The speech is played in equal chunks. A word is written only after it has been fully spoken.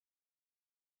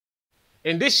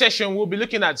In this session, we'll be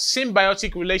looking at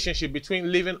symbiotic relationship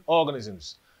between living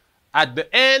organisms. At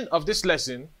the end of this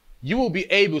lesson, you will be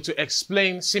able to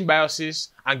explain symbiosis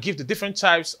and give the different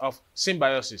types of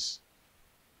symbiosis.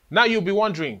 Now you'll be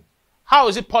wondering, how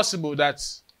is it possible that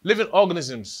living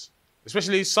organisms,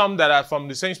 especially some that are from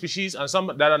the same species and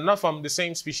some that are not from the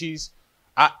same species,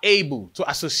 are able to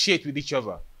associate with each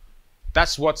other?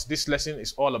 That's what this lesson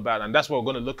is all about, and that's what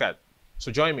we're going to look at.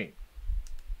 So join me.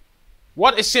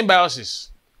 What is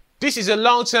symbiosis? This is a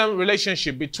long-term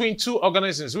relationship between two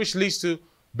organisms which leads to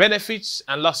benefits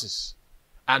and losses.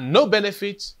 And no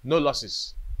benefits, no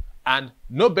losses. And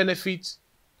no benefits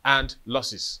and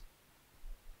losses.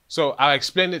 So I'll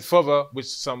explain it further with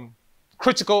some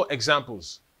critical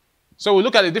examples. So we'll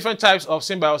look at the different types of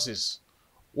symbiosis.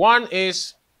 One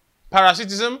is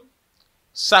parasitism,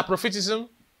 saprophytism,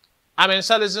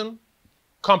 Commensalism,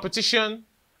 competition,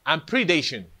 and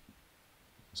predation.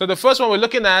 So the first one we're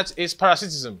looking at is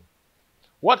parasitism.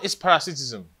 What is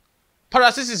parasitism?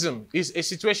 Parasitism is a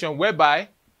situation whereby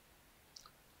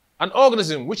an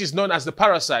organism, which is known as the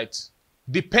parasite,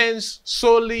 depends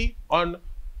solely on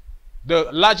the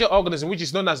larger organism, which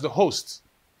is known as the host.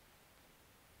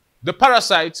 The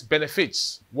parasite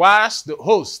benefits, whilst the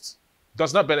host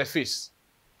does not benefit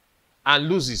and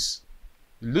loses.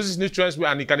 It loses nutrients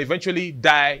and it can eventually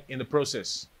die in the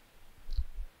process.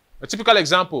 A typical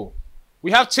example,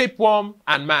 we have tapeworm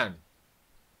and man.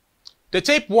 The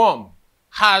tapeworm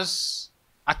has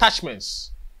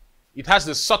attachments. It has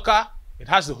the sucker, it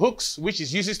has the hooks, which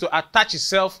it uses to attach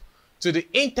itself to the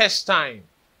intestine,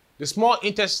 the small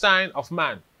intestine of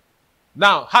man.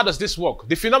 Now, how does this work?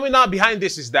 The phenomenon behind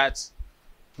this is that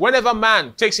whenever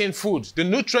man takes in food, the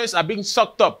nutrients are being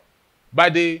sucked up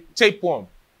by the tapeworm.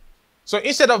 So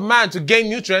instead of man to gain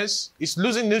nutrients, it's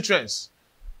losing nutrients.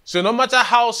 So no matter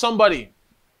how somebody,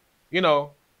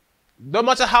 no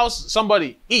matter how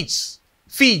somebody eats,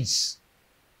 feeds,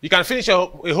 you can finish a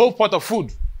whole pot of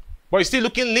food, but you're still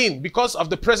looking lean because of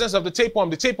the presence of the tapeworm.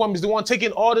 The tapeworm is the one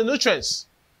taking all the nutrients.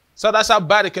 So that's how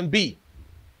bad it can be.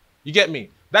 You get me?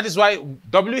 That is why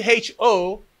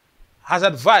WHO has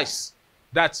advised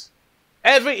that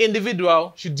every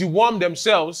individual should deworm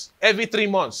themselves every 3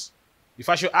 months. If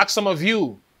I should ask some of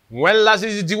you, when last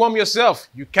did you deworm yourself?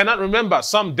 You cannot remember,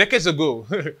 some decades ago.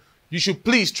 You should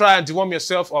please try and deworm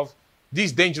yourself of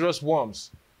these dangerous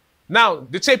worms. Now,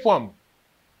 the tapeworm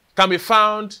can be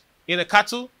found in a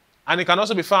cattle and it can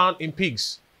also be found in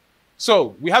pigs.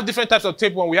 So we have different types of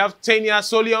tapeworm. We have Taenia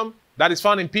solium that is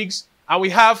found in pigs, and we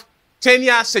have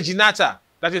Taenia saginata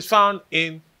that is found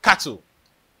in cattle.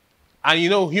 And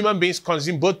human beings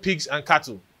consume both pigs and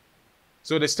cattle.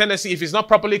 So there's tendency, if it's not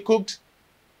properly cooked,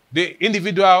 the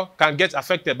individual can get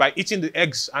affected by eating the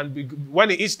eggs. And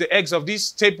when it eats the eggs of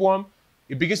this tapeworm,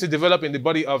 it begins to develop in the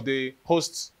body of the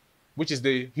host, which is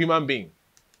the human being.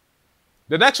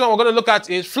 The next one we're going to look at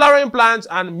is flowering plants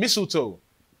and mistletoe.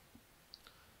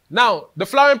 Now, the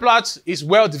flowering plant is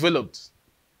well developed.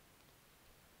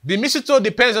 The mistletoe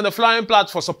depends on the flowering plant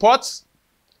for support,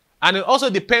 and it also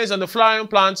depends on the flowering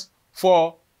plant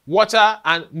for water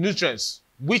and nutrients,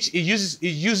 which it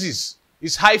uses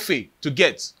its hyphae to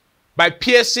get by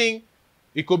piercing.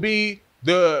 It could be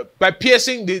by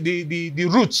piercing the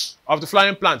roots of the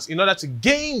flowering plants in order to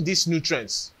gain these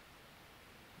nutrients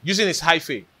using its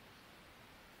hyphae.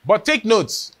 But take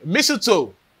note,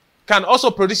 mistletoe can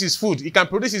also produce its food. It can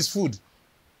produce its food.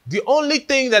 The only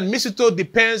thing that mistletoe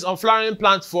depends on flowering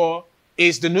plant for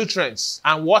is the nutrients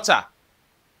and water.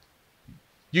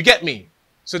 You get me?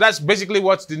 So that's basically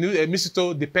what the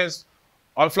mistletoe depends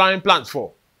on flowering plants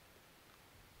for.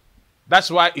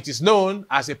 That's why it is known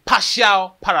as a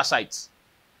partial parasite.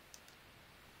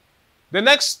 The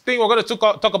next thing we're going to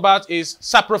talk about is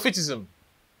saprophytism.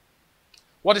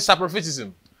 What is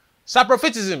saprophytism?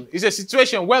 Saprophytism is a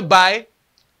situation whereby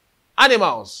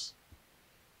animals,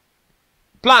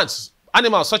 plants,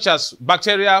 animals such as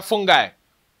bacteria, fungi,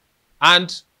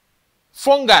 and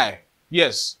fungi,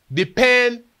 yes,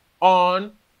 depend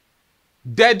on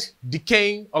dead,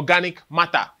 decaying organic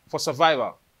matter for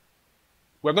survival.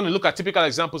 We're going to look at typical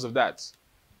examples of that.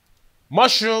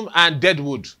 Mushroom and dead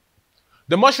wood.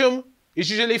 The mushroom is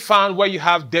usually found where you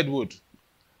have dead wood.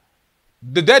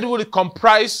 The dead wood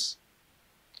comprises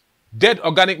dead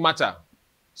organic matter.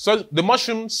 So the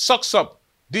mushroom sucks up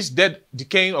this dead,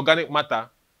 decaying organic matter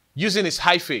using its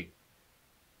hyphae.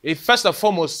 It first and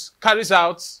foremost carries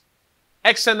out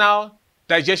external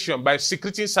digestion by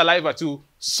secreting saliva to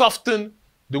soften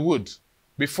the wood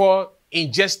before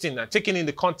ingesting and taking in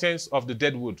the contents of the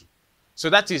dead wood. So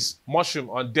that is mushroom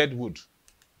on dead wood.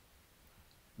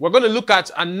 We're going to look at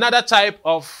another type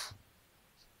of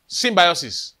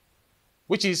symbiosis,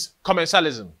 which is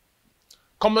commensalism.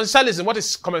 Commensalism, what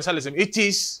is commensalism? It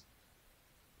is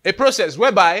a process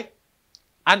whereby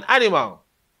an animal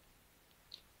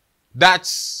that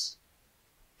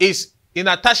is in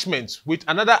attachment with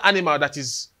another animal that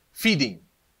is feeding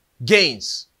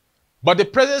gains, but the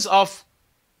presence of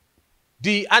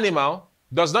the animal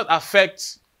does not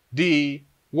affect the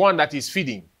one that is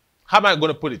feeding. How am I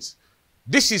going to put it?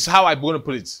 This is how I'm going to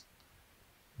put it.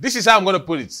 This is how I'm going to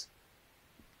put it.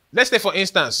 Let's take, for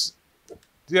instance,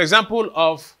 the example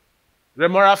of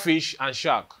remora fish and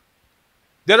shark.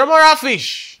 The remora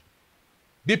fish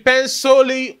depends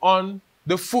solely on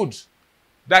the food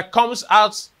that comes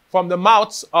out from the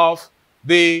mouth of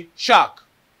the shark.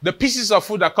 The pieces of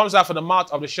food that comes out from the mouth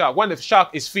of the shark when the shark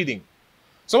is feeding.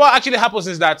 So what actually happens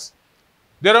is that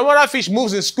the remora fish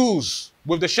moves in schools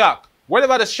with the shark.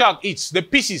 Whatever the shark eats, the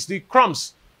pieces, the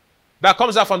crumbs that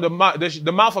comes out from the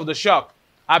mouth of the shark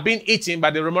are being eaten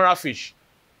by the remora fish.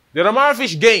 The remora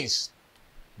fish gains.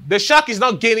 The shark is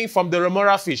not gaining from the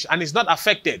remora fish and is not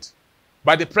affected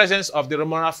by the presence of the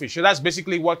remora fish. So that's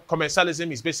basically what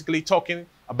commensalism is basically talking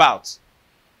about.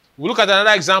 We'll look at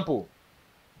another example.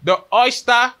 The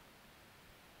oyster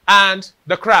and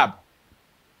the crab.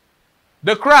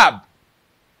 The crab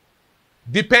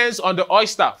depends on the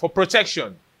oyster for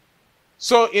protection.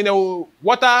 So in a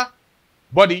water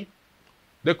body,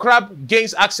 the crab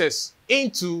gains access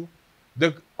into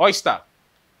the oyster.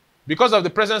 Because of the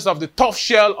presence of the tough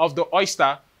shell of the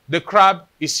oyster, the crab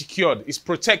is secured, is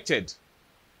protected.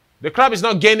 The crab is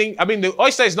not gaining, the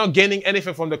oyster is not gaining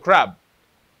anything from the crab,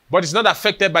 but it's not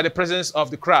affected by the presence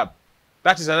of the crab.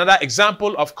 That is another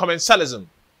example of commensalism.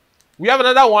 We have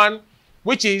another one,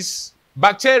 which is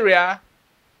bacteria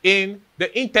in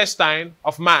the intestine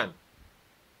of man.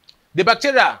 The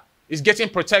bacteria is getting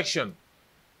protection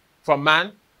from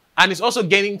man and is also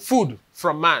gaining food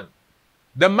from man.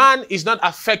 The man is not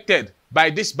affected by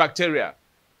this bacteria.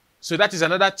 So that is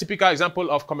another typical example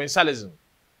of commensalism.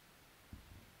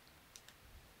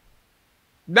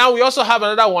 Now we also have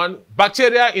another one,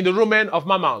 bacteria in the rumen of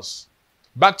mammals.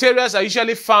 Bacteria are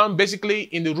usually found basically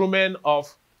in the rumen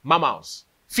of mammals,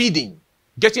 feeding,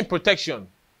 getting protection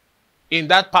in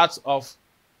that part of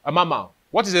a mammal.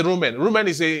 What is a rumen? Rumen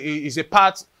is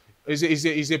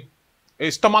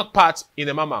a stomach part in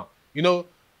a mammal. You know,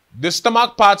 the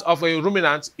stomach part of a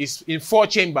ruminant is in 4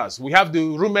 chambers. We have the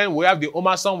rumen, we have the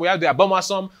omasum, we have the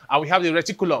abomasum, and we have the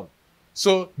reticulum.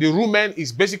 So the rumen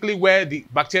is basically where the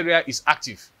bacteria is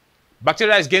active.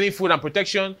 Bacteria is gaining food and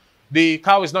protection. The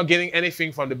cow is not gaining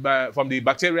anything from the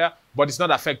bacteria, but it's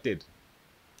not affected.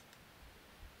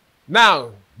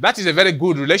 Now, that is a very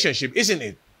good relationship, isn't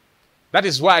it? That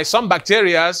is why some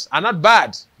bacteria are not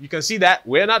bad. You can see that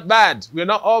we're not bad. We're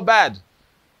not all bad.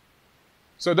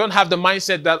 So don't have the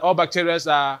mindset that all bacteria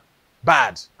are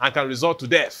bad and can result to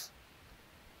death.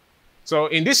 So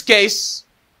in this case,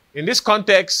 in this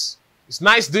context, it's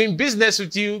nice doing business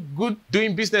with you, good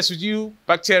doing business with you,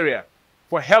 bacteria,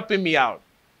 for helping me out,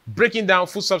 breaking down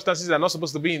food substances that are not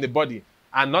supposed to be in the body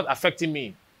and not affecting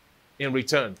me in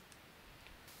return.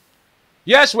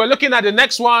 Yes, we're looking at the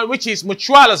next one, which is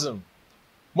mutualism.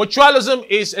 Mutualism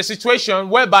is a situation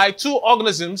whereby 2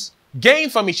 organisms gain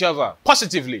from each other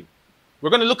positively. We're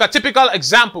going to look at typical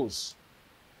examples.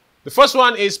 The first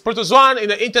one is protozoan in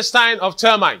the intestine of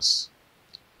termites.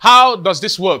 How does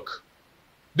this work?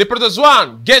 The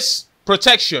protozoan gets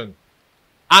protection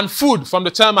and food from the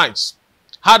termites.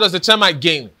 How does the termite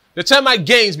gain? The termite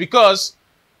gains because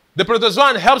the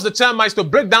protozoan helps the termites to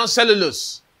break down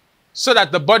cellulose so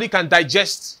that the body can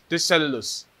digest this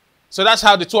cellulose. So that's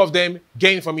how the 2 of them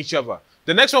gain from each other.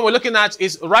 The next one we're looking at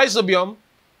is Rhizobium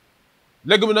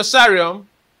leguminosarium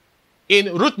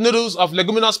in root noodles of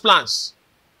leguminous plants.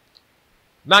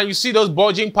 Now you see those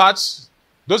bulging parts?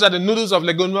 Those are the noodles of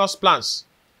leguminous plants.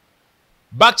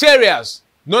 Bacteria,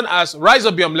 known as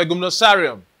Rhizobium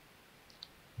leguminosarium,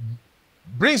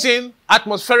 brings in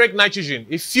atmospheric nitrogen.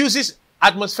 It fuses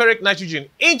atmospheric nitrogen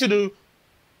into the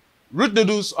root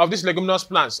noodles of these leguminous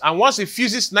plants. And once it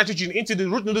fuses nitrogen into the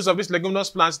root noodles of these leguminous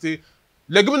plants, the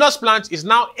leguminous plant is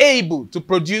now able to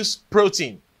produce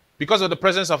protein because of the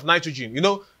presence of nitrogen. You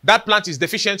know, that plant is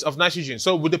deficient of nitrogen.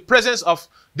 So with the presence of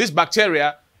this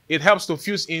bacteria, it helps to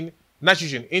fuse in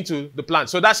nitrogen into the plant.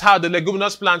 So that's how the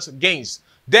leguminous plant gains.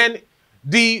 Then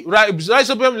the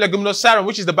Rhizobium leguminosarium,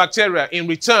 which is the bacteria, in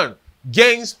return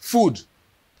gains food,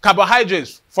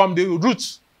 carbohydrates from the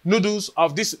root noodles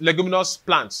of these leguminous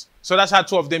plants. So that's how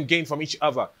 2 of them gain from each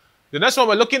other. The next one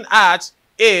we're looking at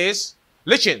is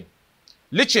lichen.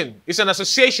 Lichen is an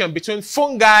association between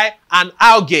fungi and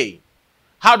algae.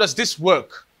 How does this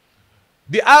work?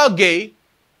 The algae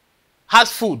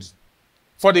has food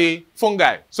for the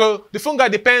fungi. So the fungi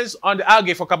depends on the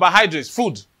algae for carbohydrates,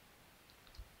 food.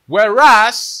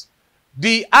 Whereas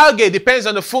the algae depends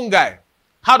on the fungi.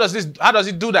 How does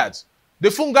it do that? The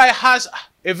fungi has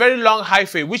a very long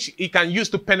hyphae which it can use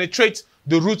to penetrate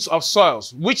the roots of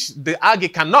soils, which the algae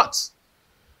cannot.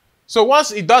 So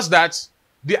once it does that,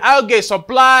 the algae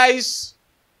supplies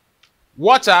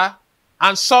water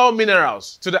and soil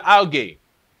minerals to the algae.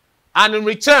 And in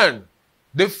return,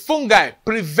 the fungi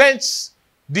prevents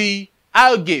the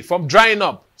algae from drying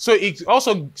up. So it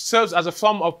also serves as a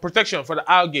form of protection for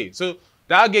the algae. So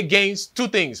the algae gains two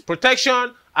things: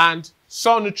 protection and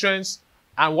soil nutrients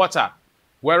and water.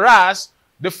 Whereas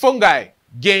the fungi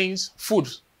gains food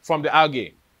from the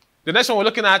algae. The next one we're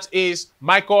looking at is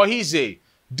mycorrhizae.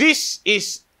 This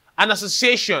is an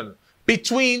association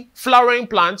between flowering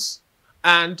plants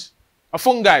and a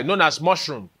fungi known as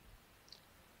mushroom.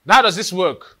 Now, how does this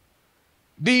work?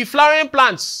 The flowering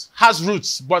plant has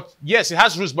roots, but yes, it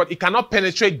has roots, but it cannot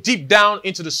penetrate deep down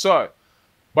into the soil.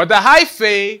 But the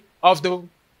hyphae of the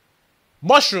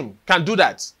mushroom can do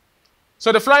that.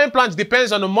 So the flowering plant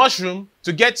depends on the mushroom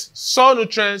to get soil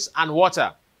nutrients and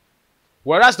water.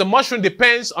 Whereas the mushroom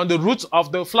depends on the roots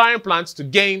of the flowering plant to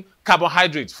gain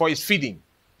carbohydrates for its feeding.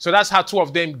 So that's how two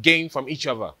of them gain from each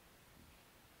other.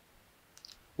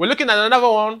 We're looking at another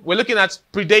one. We're looking at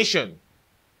predation.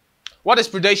 What is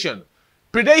predation?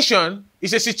 Predation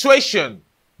is a situation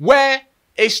where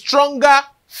a stronger,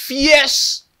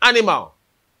 fierce animal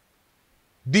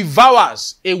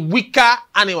devours a weaker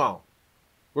animal.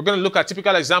 We're going to look at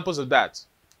typical examples of that.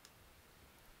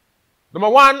 Number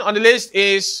one on the list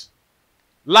is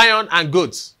lion and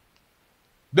goat.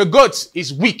 The goat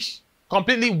is weak,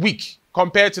 completely weak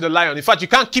compared to the lion. In fact, you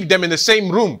can't keep them in the same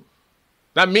room.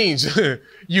 That means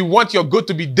you want your goat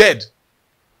to be dead.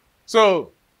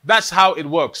 So that's how it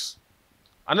works.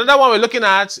 Another one we're looking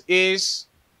at is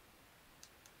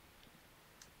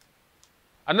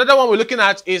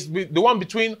the one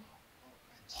between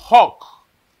hawk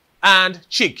and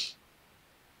chick.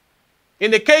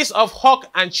 In the case of hawk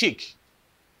and chick,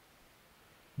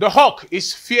 the hawk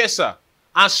is fiercer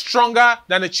and stronger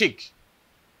than the chick.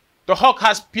 The hawk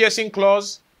has piercing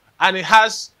claws and it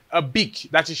has a beak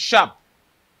that is sharp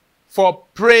for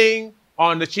preying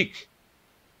on the chick.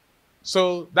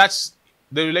 So that's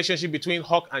the relationship between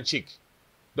hawk and chick.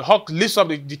 The hawk lifts up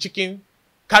the chicken,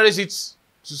 carries it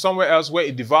to somewhere else where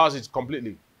it devours it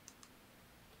completely.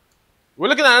 We're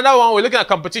looking at another one. We're looking at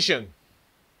competition.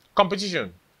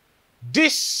 Competition.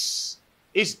 This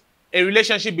is a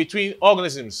relationship between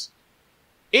organisms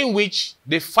in which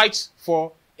they fight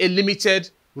for a limited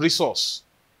resource.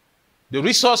 The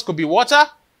resource could be water.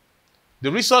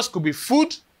 The resource could be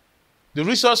food. The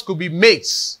resource could be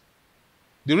mates.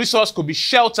 The resource could be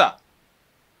shelter.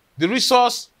 The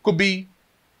resource could be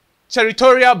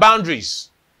territorial boundaries.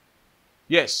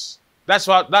 Yes, that's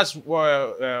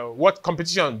what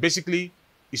competition basically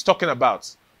is talking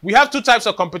about. We have two types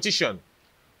of competition.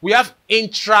 We have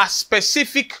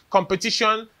intra-specific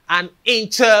competition and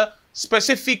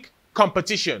inter-specific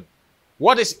competition.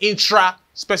 What is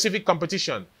intra-specific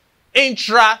competition?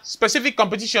 Intra-specific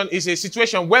competition is a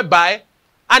situation whereby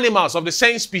animals of the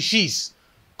same species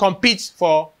compete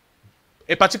for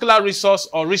a particular resource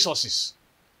or resources.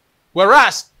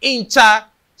 Whereas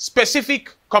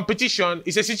inter-specific competition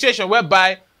is a situation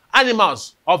whereby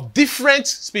animals of different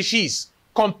species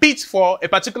compete for a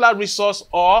particular resource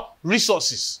or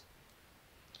resources.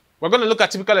 We're going to look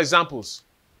at typical examples.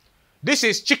 This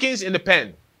is chickens in the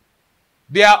pen.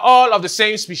 They are all of the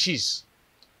same species.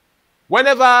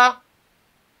 Whenever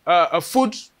a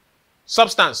food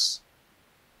substance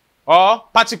or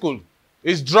particle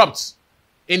is dropped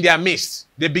in their midst,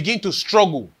 they begin to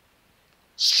struggle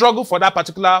for that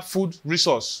particular food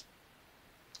resource.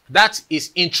 That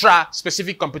is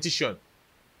intra-specific competition.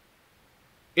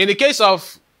 In the case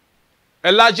of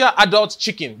a larger adult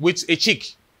chicken with a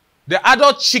chick, the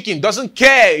adult chicken doesn't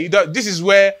care. This is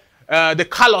where the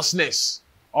callousness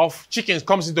of chickens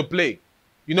comes into play.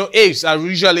 You know, apes are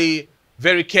usually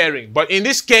very caring. But in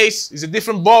this case, it's a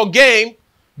different ball game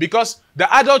because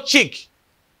the adult chick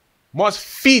must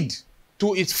feed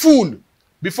to its full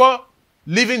before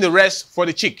leaving the rest for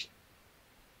the chick.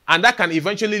 And that can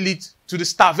eventually lead to the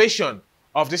starvation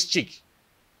of this chick,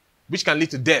 which can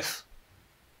lead to death.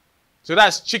 So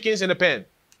that's chickens in the pen.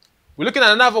 We're looking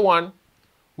at another one.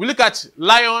 We look at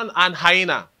lion and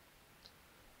hyena.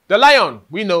 The lion,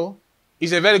 we know,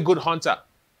 is a very good hunter.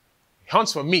 He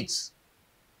hunts for meat.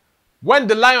 When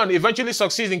the lion eventually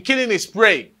succeeds in killing his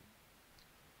prey,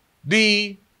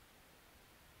 the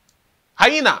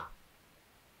hyena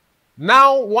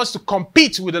now wants to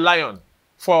compete with the lion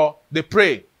for the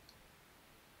prey.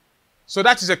 So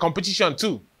that is a competition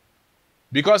too.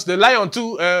 Because the lion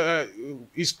too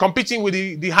is competing with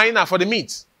the hyena for the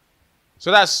meat.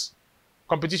 So that's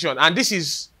competition. And this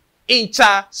is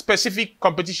inter-specific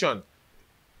competition.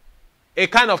 A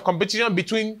kind of competition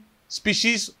between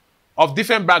species of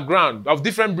different background, of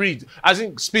different breed, as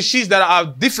in species that are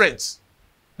different.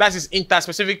 That is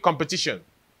inter-specific competition.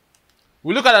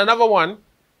 We look at another one.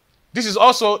 This is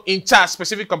also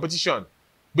inter-specific competition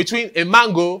between a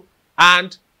mango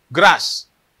and grass.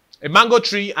 A mango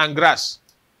tree and grass.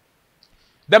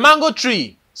 The mango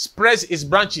tree spreads its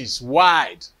branches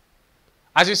wide.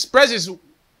 As it spreads its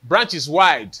branches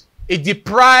wide, it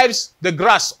deprives the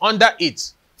grass under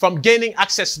it from gaining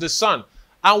access to the sun.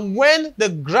 And when the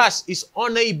grass is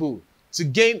unable to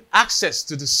gain access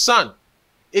to the sun,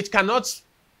 it cannot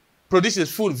produce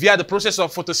its food via the process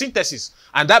of photosynthesis.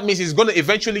 And that means it's going to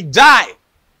eventually die.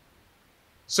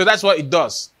 So that's what it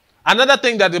does. Another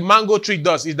thing that the mango tree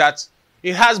does is that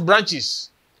it has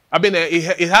branches.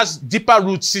 It has deeper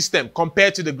root system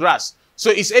compared to the grass.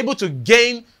 So it's able to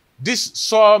gain this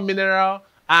soil, mineral,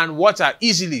 and water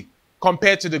easily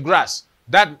compared to the grass.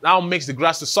 That now makes the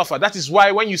grass to suffer. That is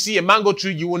why when you see a mango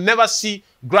tree, you will never see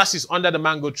grasses under the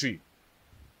mango tree.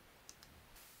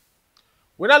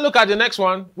 We now look at the next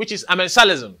one, which is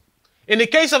Commensalism. In the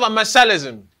case of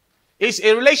Commensalism, it's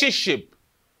a relationship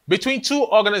between two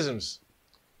organisms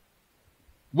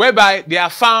whereby they are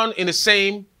found in the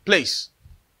same place.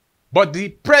 But the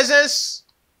presence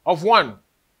of one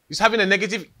is having a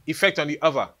negative effect on the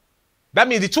other. That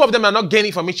means the two of them are not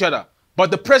gaining from each other.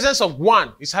 But the presence of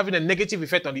one is having a negative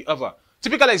effect on the other.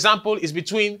 Typical example is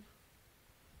between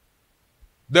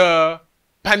the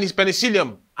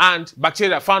penicillium and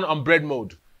bacteria found on bread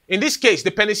mold. In this case,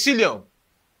 the penicillium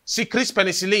secretes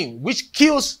penicillin, which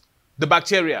kills the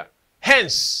bacteria.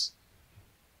 Hence,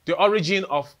 the origin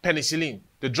of penicillin,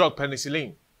 the drug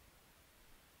penicillin.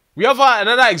 We have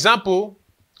another example,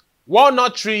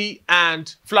 walnut tree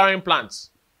and flowering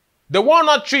plants. The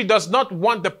walnut tree does not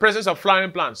want the presence of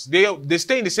flowering plants. They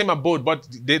stay in the same abode, but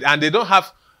they don't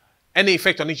have any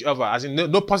effect on each other, as in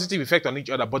no positive effect on each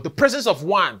other. But the presence of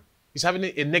one is having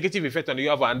a negative effect on the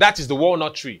other, and that is the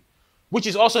walnut tree, which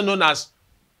is also known as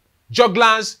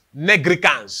Juglans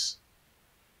nigricans.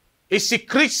 It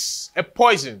secretes a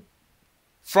poison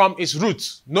from its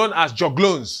roots, known as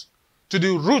juglones, to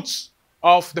the roots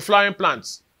of the flowering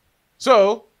plants.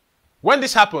 So, when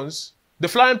this happens, the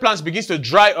flowering plants begins to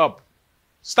dry up,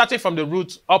 starting from the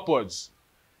root upwards.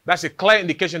 That's a clear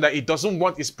indication that it doesn't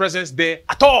want its presence there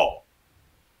at all.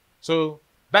 So,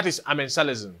 that is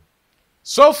Commensalism.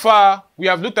 So far, we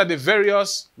have looked at the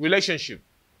various relationships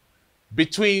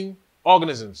between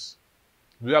organisms.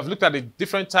 We have looked at the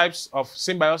different types of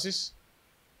symbiosis,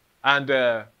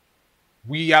 and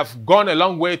we have gone a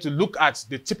long way to look at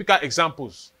the typical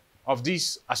examples of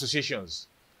these associations.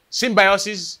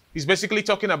 Symbiosis is basically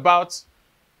talking about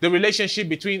the relationship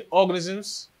between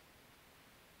organisms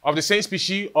of the same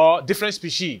species or different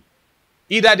species.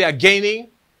 Either they are gaining,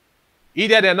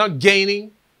 either they are not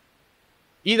gaining,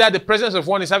 either the presence of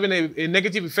one is having a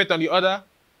negative effect on the other.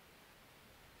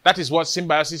 That is what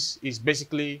symbiosis is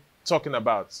basically talking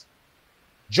about.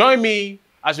 Join me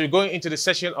as we go into the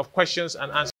session of questions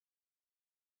and answers.